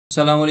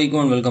Assalamu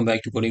alaikum and welcome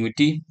back to Coding with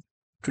T.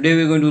 Today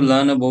we are going to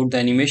learn about the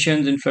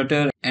animations in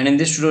Flutter, and in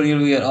this tutorial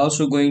we are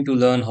also going to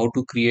learn how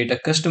to create a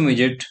custom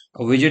widget,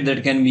 a widget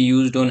that can be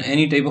used on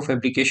any type of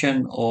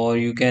application, or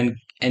you can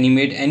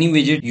animate any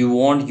widget you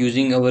want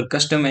using our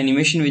custom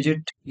animation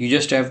widget. You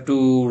just have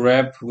to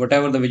wrap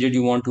whatever the widget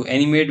you want to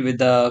animate with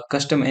the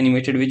custom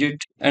animated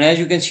widget. And as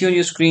you can see on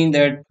your screen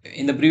that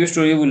in the previous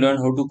tutorial we learned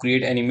how to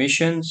create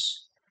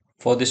animations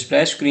for the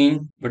splash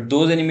screen, but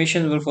those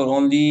animations were for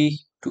only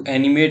to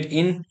animate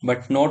in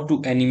but not to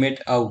animate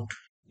out.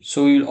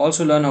 So we will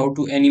also learn how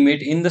to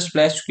animate in the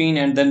splash screen,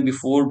 and then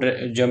before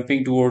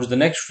jumping towards the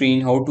next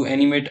screen, how to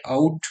animate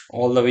out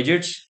all the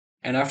widgets.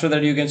 And after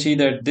that you can see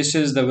that this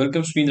is the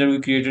welcome screen that we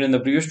created in the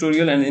previous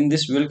tutorial, and in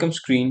this welcome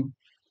screen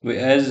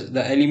as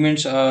the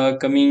elements are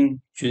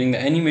coming choosing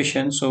the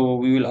animation, so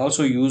we will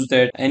also use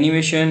that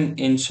animation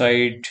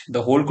inside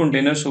the whole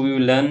container. So we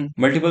will learn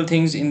multiple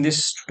things in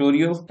this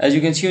tutorial. As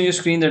you can see on your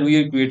screen that we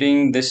are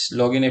creating this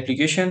login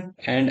application,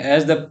 and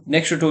as the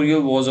next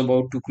tutorial was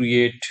about to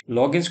create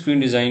login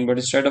screen design, but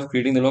instead of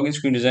creating the login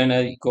screen design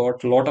I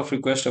got a lot of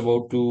requests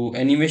about to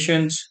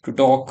animations, to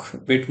talk a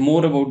bit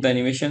more about the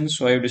animations,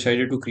 so I have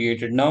decided to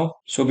create it now.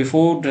 So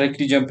before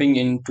directly jumping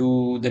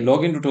into the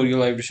login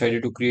tutorial, I've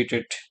decided to create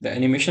it the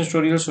animation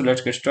tutorial. So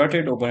let's get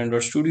started. Open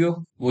Android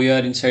Studio. We are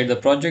inside the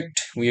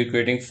project we are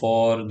creating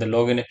for the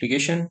login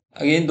application.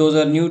 Again, those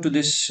are new to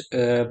this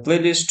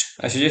playlist,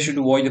 I suggest you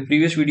to watch the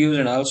previous videos,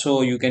 and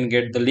also you can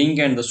get the link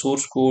and the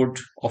source code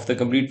of the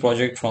complete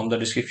project from the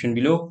description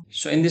below.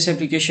 So in this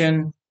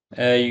application,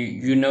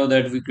 you know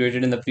that we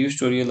created in the previous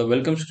tutorial the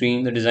welcome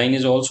screen. The design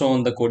is also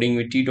on the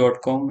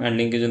codingwitht.com and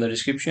link is in the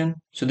description.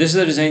 So this is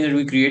the design that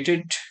we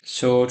created.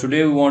 So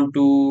today we want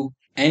to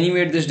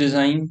animate this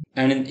design,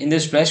 and in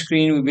this splash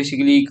screen we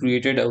basically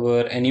created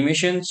our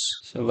animations.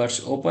 So let's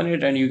open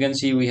it, and you can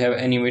see we have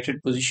animated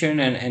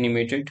position and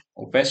animated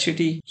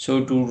opacity.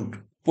 So to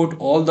put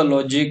all the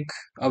logic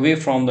away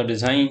from the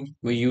design,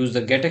 we use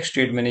the getX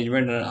state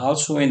management, and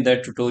also in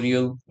that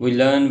tutorial we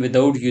learn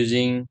without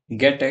using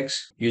getX,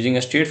 using a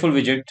stateful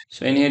widget.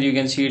 So in here you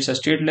can see it's a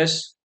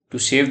stateless. To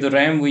save the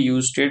RAM we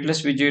use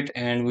stateless widget,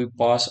 and we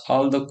pass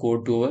all the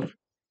code to our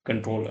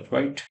controller,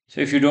 right?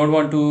 So if you don't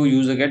want to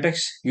use the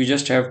getX, you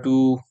just have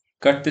to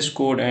cut this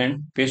code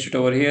and paste it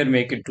over here,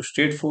 make it to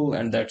stateful,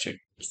 and that's it.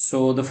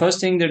 So the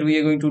first thing that we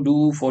are going to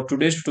do for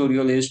today's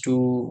tutorial is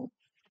to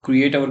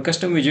create our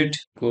custom widget.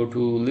 Go to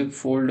lib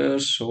folder,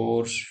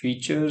 source,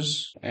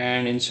 features,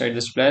 and inside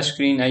the splash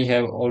screen I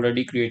have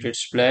already created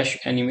splash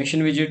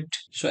animation widget.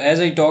 So as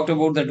I talked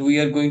about that we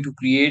are going to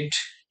create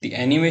the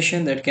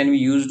animation that can be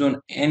used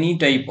on any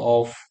type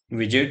of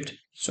widget.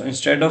 So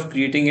instead of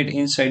creating it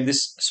inside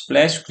this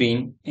splash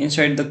screen,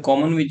 inside the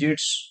common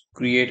widgets,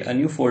 create a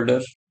new folder,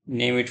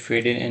 name it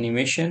fade in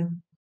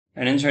animation,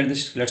 and inside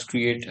this let's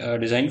create a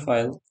design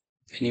file,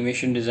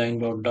 animation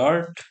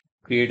design.dart,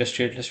 create a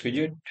stateless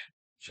widget.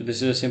 So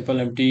this is a simple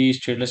empty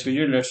stateless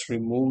widget. Let's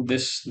remove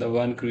this, the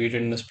one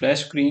created in the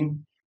splash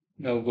screen.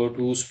 Now go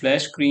to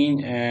splash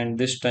screen, and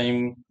this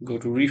time go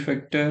to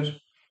refactor,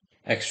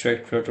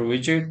 extract flutter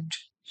widget.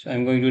 So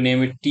I'm going to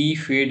name it T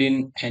fade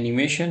in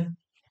animation.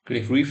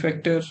 Click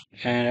refactor,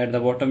 and at the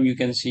bottom you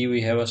can see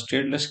we have a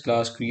stateless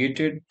class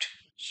created.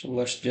 So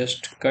let's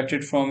just cut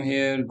it from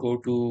here, go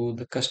to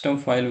the custom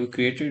file we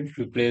created,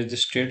 replace the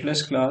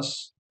stateless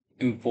class,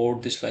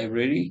 import this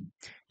library.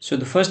 So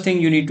the first thing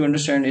you need to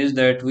understand is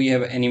that we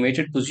have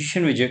animated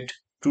position widget.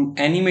 To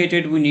animate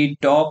it we need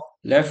top,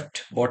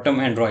 left, bottom,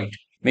 and right.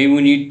 Maybe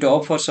we need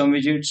top for some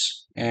widgets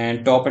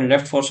and top and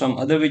left for some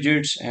other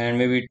widgets, and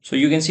maybe so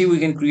you can see we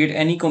can create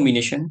any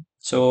combination.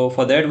 So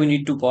for that we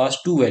need to pass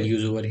two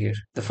values over here.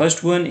 The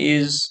first one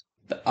is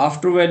the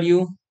after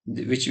value,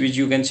 which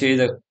you can say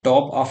the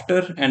top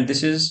after, and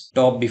this is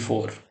top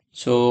before.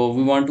 So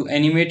we want to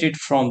animate it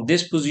from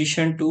this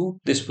position to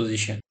this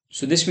position.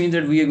 So this means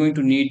that we are going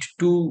to need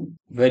two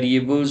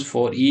variables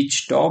for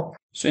each top.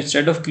 So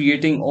instead of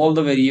creating all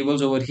the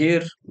variables over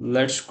here,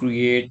 let's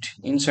create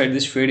inside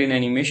this fade in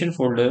animation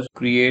folder,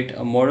 create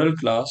a model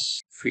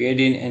class,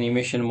 fade in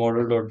animation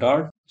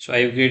model.dart. So I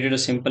have created a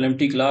simple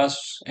empty class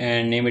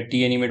and name it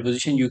t animate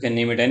position. You can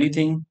name it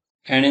anything.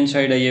 And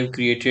inside I have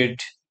created,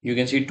 you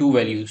can see two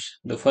values.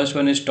 The first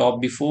one is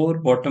top before,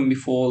 bottom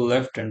before,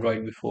 left and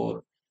right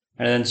before,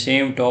 and then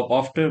same top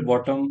after,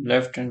 bottom,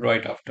 left and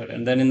right after.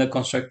 And then in the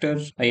constructor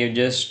I have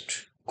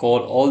just call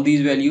all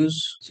these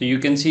values. So you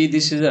can see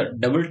this is a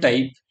double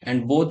type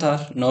and both are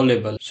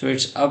nullable. So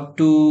it's up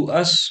to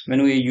us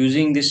when we are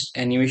using this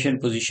animation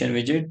position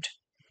widget.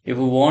 If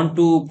we want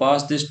to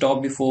pass this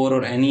top before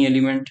or any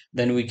element,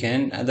 then we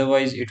can,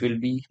 otherwise it will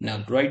be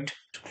null, right?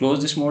 To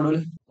close this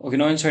model. Okay,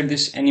 now inside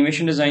this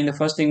animation design, the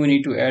first thing we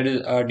need to add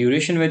is a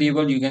duration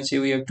variable. You can say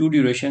we have two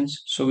durations,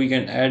 so we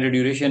can add a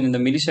duration in the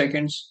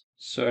milliseconds.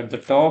 So at the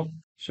top,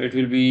 so it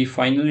will be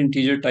final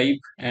integer type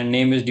and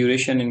name is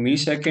duration in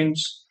milliseconds.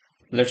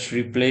 Let's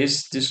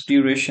replace this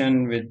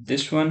duration with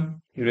this one,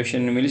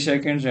 duration in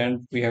milliseconds,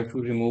 and we have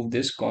to remove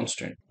this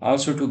constant.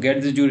 Also, to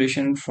get this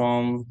duration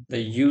from the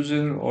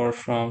user or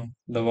from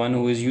the one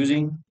who is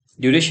using,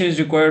 Duration is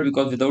required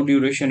because without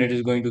duration it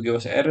is going to give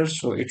us error,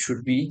 so it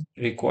should be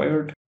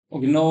required.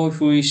 Okay, now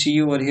if we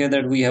see over here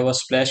that we have a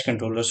splash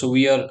controller, so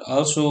we are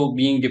also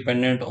being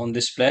dependent on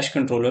this splash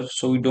controller.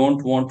 So we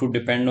don't want to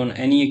depend on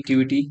any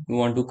activity. We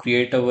want to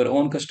create our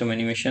own custom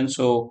animation.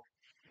 So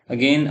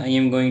again, I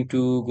am going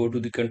to go to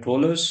the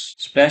controllers,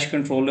 splash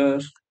controller,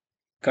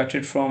 cut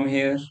it from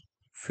here,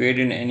 fade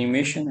in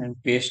animation and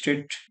paste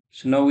it.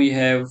 So now we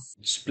have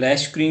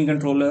splash screen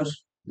controller.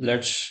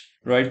 Let's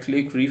right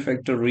click,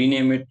 refactor,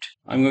 rename it.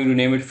 I'm going to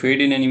name it fade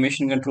in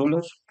animation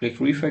controller. Click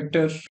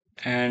refactor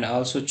and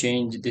also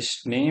change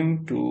this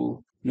name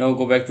to, now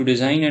go back to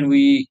design, and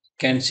we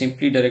can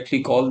simply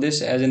directly call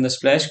this as in the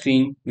splash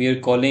screen. We are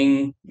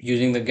calling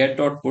using the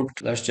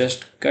get.put. Let's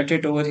just cut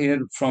it over here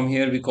from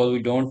here because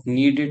we don't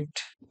need it.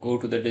 Go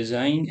to the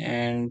design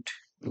and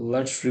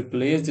let's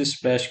replace this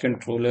splash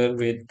controller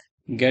with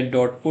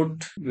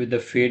get.put with the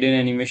fade in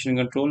animation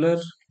controller.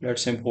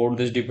 Let's import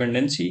this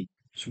dependency.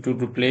 So to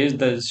replace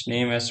this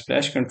name as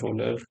splash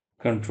controller,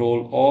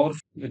 control or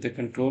with the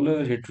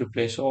controller, hit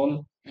replace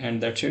all,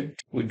 and that's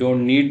it. We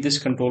don't need this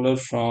controller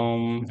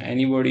from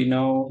anybody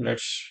now.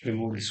 Let's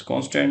remove this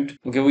constant.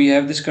 Okay, we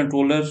have this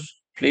controller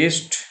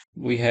placed.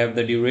 We have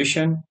the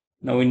duration.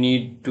 Now we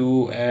need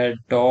to add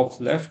top,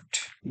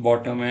 left,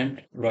 bottom,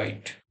 and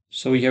right.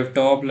 So we have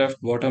top, left,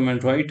 bottom,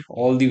 and right,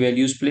 all the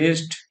values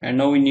placed. And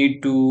now we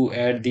need to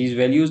add these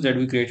values that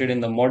we created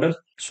in the model.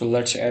 So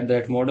let's add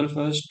that model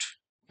first.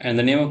 And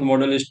the name of the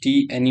model is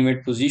T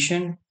animate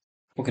position.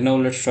 Okay, now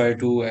let's try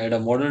to add a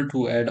model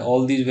to add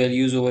all these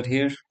values over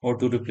here or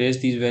to replace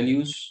these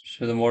values.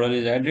 So the model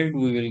is added.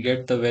 We will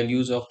get the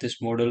values of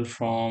this model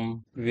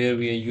from where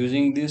we are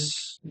using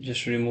this.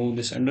 Just remove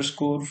this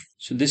underscore.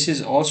 So this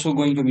is also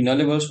going to be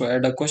nullable. So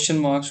add a question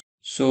mark.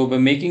 So by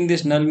making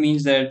this null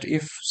means that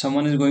if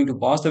someone is going to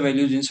pass the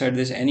values inside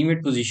this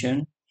animate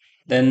position,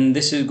 then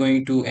this is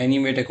going to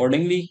animate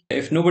accordingly.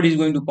 If nobody is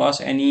going to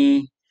pass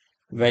any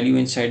value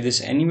inside this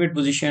animate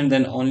position,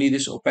 then only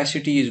this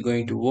opacity is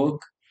going to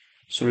work.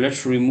 So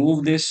let's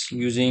remove this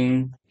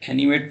using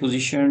animate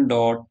position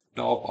dot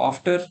top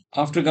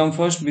after come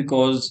first,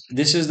 because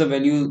this is the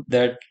value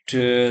that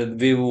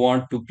we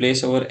want to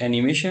place our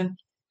animation,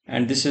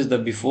 and this is the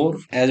before.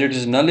 As it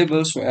is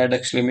nullable, so add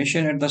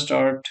exclamation at the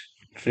start.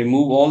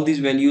 Remove all these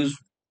values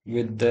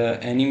with the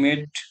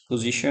animate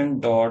position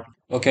dot.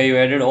 Okay, you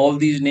added all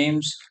these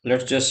names.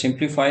 Let's just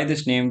simplify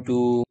this name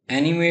to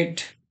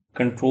animate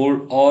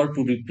control or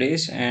to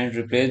replace, and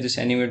replace this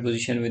animate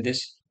position with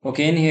this.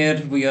 Okay, in here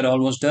we are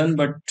almost done,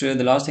 but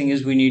the last thing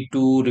is we need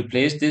to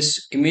replace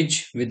this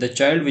image with the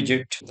child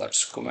widget.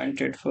 Let's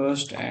comment it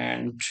first,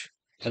 and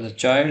as a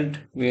child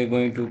we are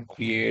going to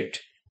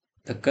create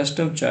the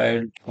custom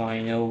child.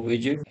 Find a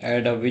widget,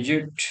 add a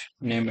widget,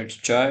 name it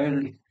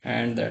child,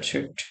 and that's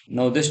it.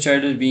 Now this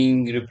child is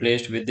being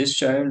replaced with this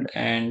child,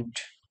 and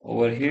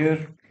over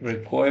here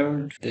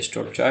required this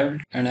dot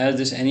child, and as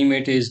this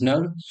animate is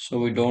null, so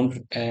we don't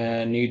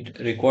need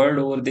required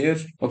over there.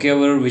 Okay,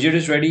 our widget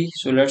is ready.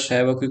 So let's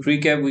have a quick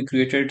recap. We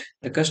created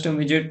the custom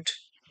widget,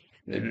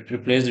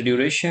 replace the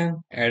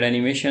duration, add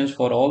animations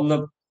for all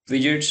the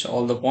widgets,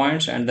 all the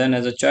points, and then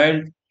as a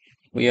child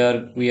we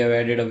have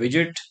added a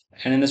widget.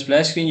 And in the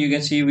splash screen you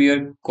can see we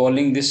are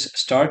calling this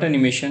start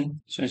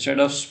animation. So instead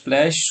of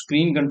splash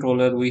screen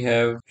controller, we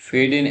have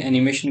fade in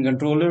animation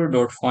controller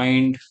dot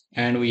find,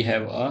 and we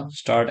have a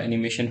start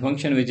animation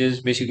function which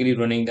is basically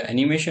running the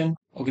animation.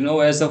 Okay, now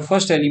as the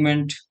first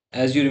element,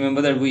 as you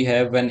remember that we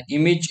have an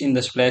image in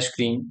the splash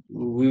screen,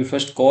 we will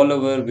first call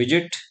our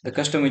widget, the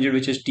custom widget,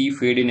 which is t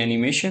fade in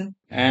animation,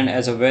 and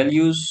as a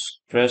values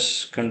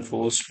press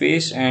control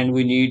space, and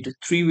we need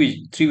three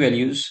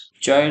values: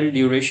 child,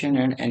 duration,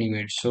 and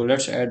animate. So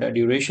let's add a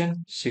duration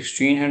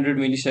 1600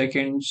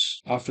 milliseconds.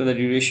 After the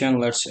duration,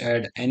 let's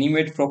add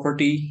animate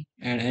property,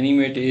 and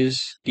animate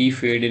is t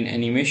fade in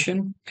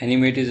animation.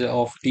 Animate is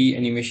of t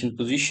animation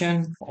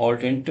position.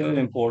 Alt enter,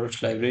 import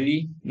its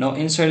library. Now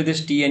inside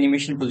this t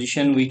animation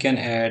position we can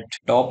add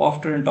top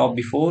after and top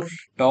before.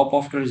 Top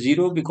after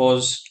 0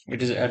 because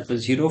it is at the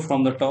 0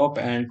 from the top,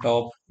 and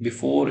top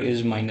before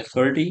is minus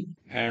 30.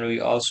 And we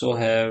also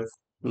have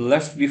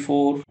left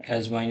before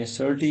as minus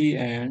 30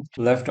 and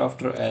left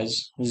after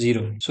as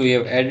 0. So we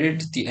have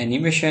added the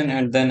animation,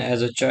 and then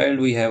as a child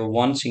we have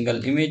one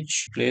single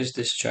image. Place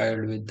this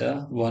child with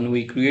the one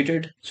we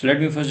created. So let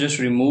me first just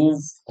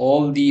remove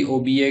all the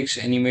obx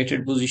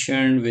animated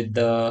position with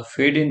the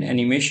fade in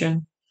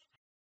animation.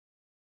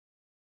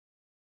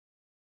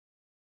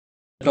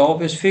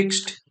 Top is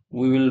fixed.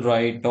 We will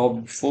write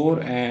top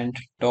before and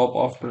top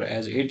after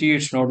as 80.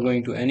 It's not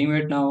going to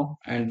animate now.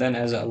 And then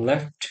as a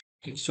left,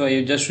 so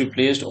I just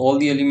replaced all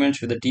the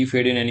elements with the T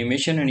fade in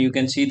animation, and you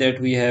can see that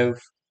we have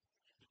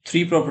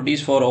three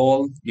properties for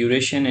all: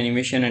 duration,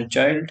 animation, and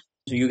child.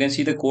 So you can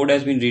see the code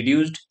has been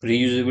reduced,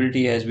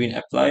 reusability has been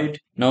applied.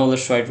 Now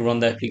let's try to run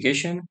the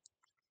application.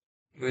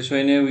 Okay, so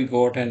in here we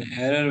got an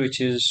error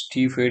which is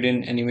T fade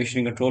in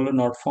animation controller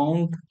not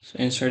found. So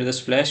inside the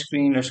splash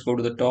screen, let's go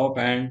to the top,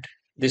 and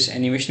this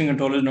animation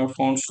controller is not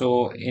found.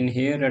 So in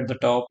here at the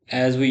top,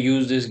 as we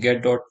use this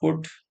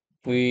get.put,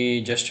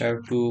 we just have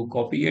to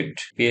copy it,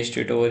 paste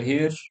it over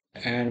here,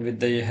 and with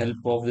the help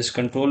of this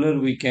controller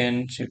we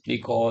can simply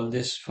call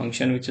this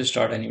function, which is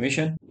start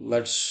animation.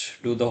 Let's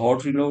do the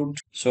hot reload.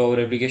 So our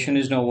application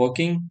is now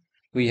working.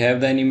 We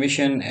have the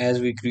animation as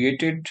we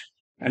created,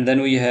 and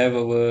then we have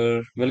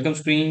our welcome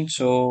screen.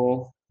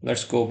 So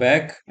let's go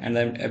back, and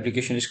then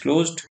application is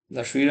closed.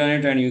 Let's rerun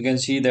it, and you can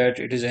see that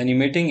it is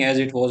animating as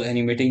it was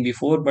animating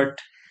before, but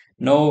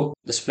now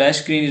the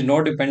splash screen is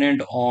not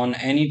dependent on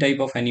any type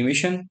of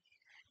animation.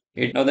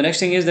 Now the next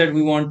thing is that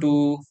we want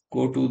to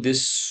go to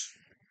this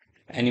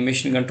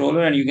animation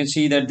controller, and you can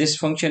see that this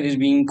function is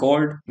being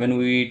called when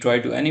we try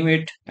to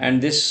animate, and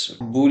this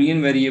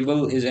boolean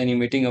variable is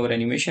animating our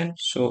animation.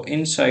 So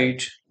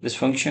inside this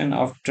function,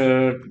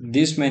 after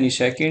this many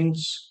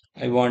seconds,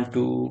 I want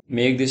to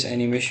make this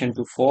animation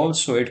to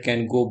false so it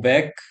can go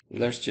back.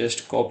 Let's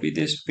just copy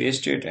this,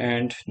 paste it,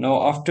 and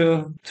now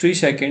after 3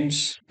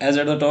 seconds, as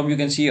at the top you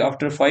can see,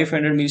 after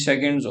 500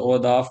 milliseconds or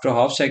the after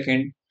half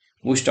second,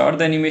 we start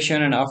the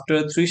animation, and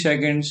after 3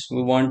 seconds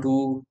we want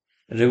to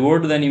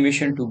revert the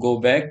animation to go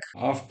back.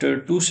 After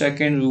 2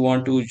 seconds we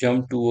want to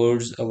jump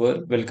towards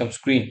our welcome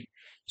screen.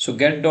 So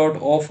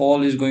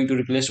Get.offAll is going to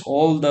replace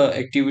all the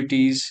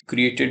activities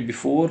created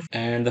before,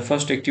 and the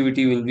first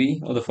activity will be,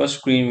 or the first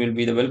screen will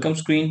be, the welcome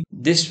screen.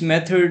 This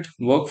method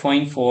work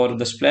fine for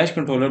the splash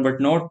controller, but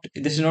not,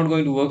 this is not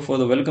going to work for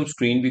the welcome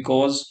screen,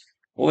 because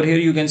over here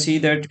you can see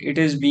that it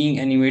is being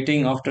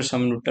animating after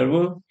some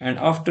interval, and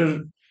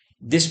after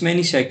this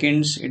many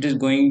seconds it is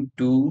going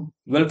to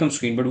welcome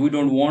screen, but we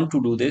don't want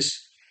to do this.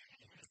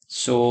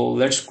 So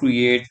let's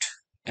create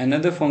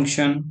another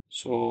function.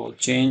 So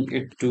change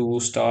it to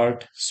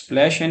start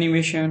splash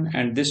animation,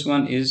 and this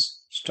one is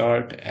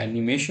start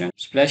animation.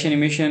 Splash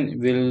animation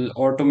will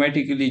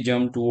automatically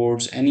jump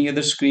towards any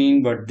other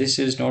screen, but this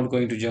is not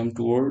going to jump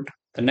toward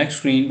the next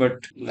screen. But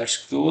let's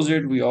close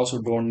it. We also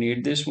don't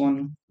need this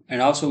one,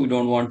 and also we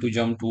don't want to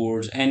jump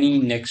towards any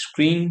next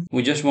screen.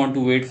 We just want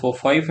to wait for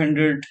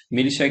 500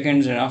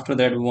 milliseconds, and after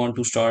that we want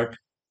to start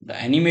the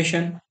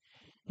animation.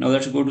 Now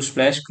let's go to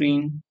splash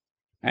screen,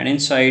 and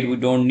inside we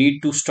don't need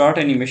to start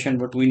animation,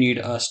 but we need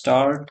a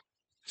start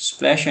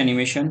splash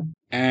animation,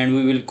 and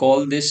we will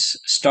call this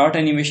start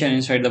animation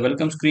inside the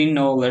welcome screen.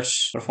 Now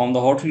let's perform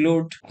the hot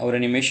reload. Our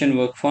animation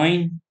work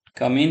fine,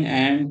 come in,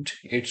 and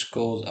it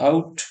goes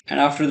out, and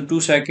after the 2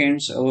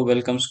 seconds our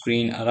welcome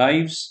screen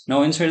arrives.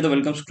 Now inside the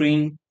welcome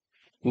screen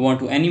we want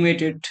to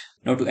animate it.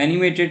 Now to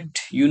animate it,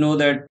 you know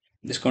that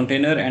this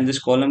container and this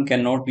column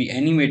cannot be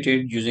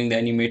animated using the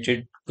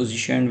animated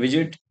position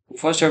widget.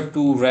 First have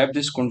to wrap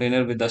this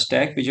container with the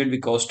stack widget,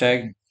 because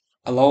stack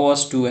allow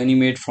us to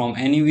animate from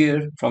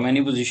anywhere, from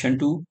any position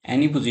to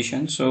any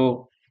position.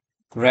 So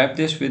wrap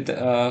this with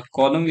a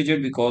column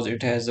widget because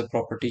it has the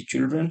property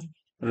children.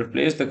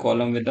 Replace the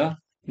column with the,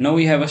 now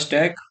we have a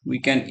stack. We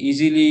can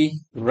easily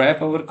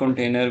wrap our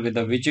container with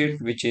a widget,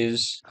 which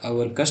is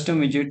our custom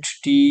widget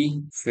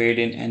t fade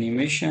in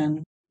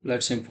animation.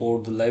 Let's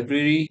import the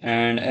library,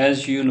 and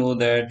as you know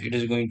that it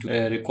is going to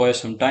require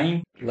some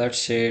time, let's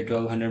say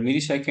 1200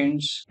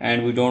 milliseconds,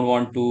 and we don't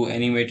want to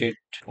animate it.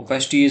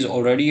 Opacity is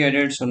already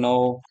added, so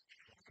now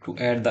to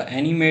add the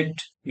animate,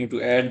 you need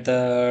to add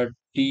the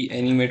t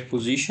animate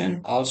position.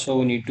 Also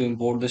we need to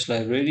import this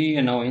library,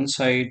 and now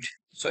inside,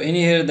 so in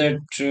here that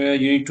you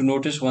need to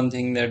notice one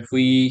thing, that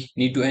we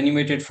need to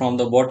animate it from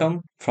the bottom,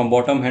 from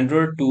bottom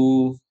 100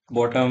 to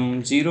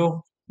bottom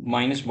 0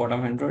 minus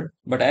bottom 100.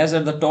 But as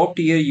at the top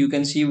tier you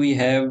can see we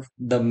have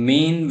the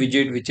main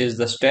widget, which is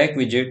the stack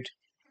widget.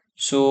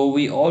 So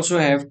we also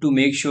have to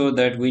make sure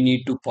that we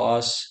need to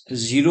pass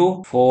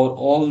 0 for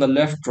all the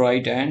left,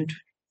 right, and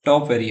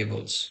top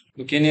variables.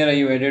 Okay, here I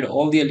have added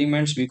all the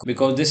elements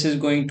because this is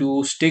going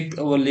to stick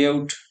our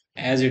layout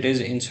as it is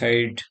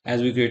inside,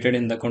 as we created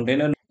in the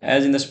container.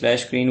 As in the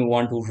splash screen, we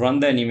want to run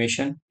the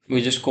animation.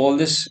 We just call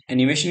this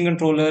animation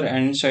controller,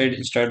 and inside,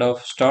 instead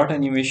of start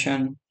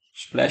animation,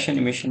 splash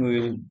animation, we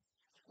will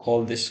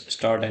call this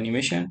start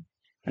animation.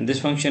 And this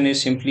function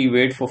is simply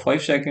wait for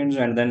 5 seconds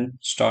and then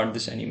start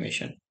this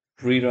animation.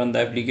 Rerun the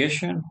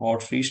application,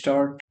 hot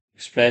restart.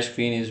 Splash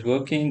screen is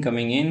working,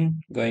 coming in,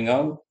 going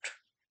out,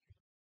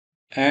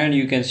 and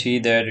you can see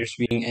that it's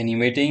being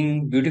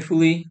animating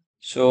beautifully.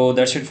 So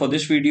that's it for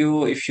this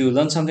video. If you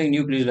learned something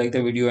new, please like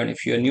the video, and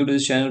if you are new to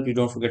this channel, please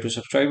don't forget to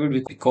subscribe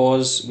it,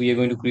 because we are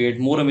going to create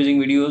more amazing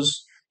videos.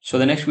 So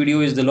the next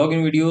video is the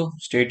login video.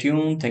 Stay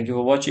tuned. Thank you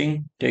for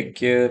watching. Take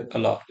care.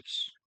 Allah Hafiz.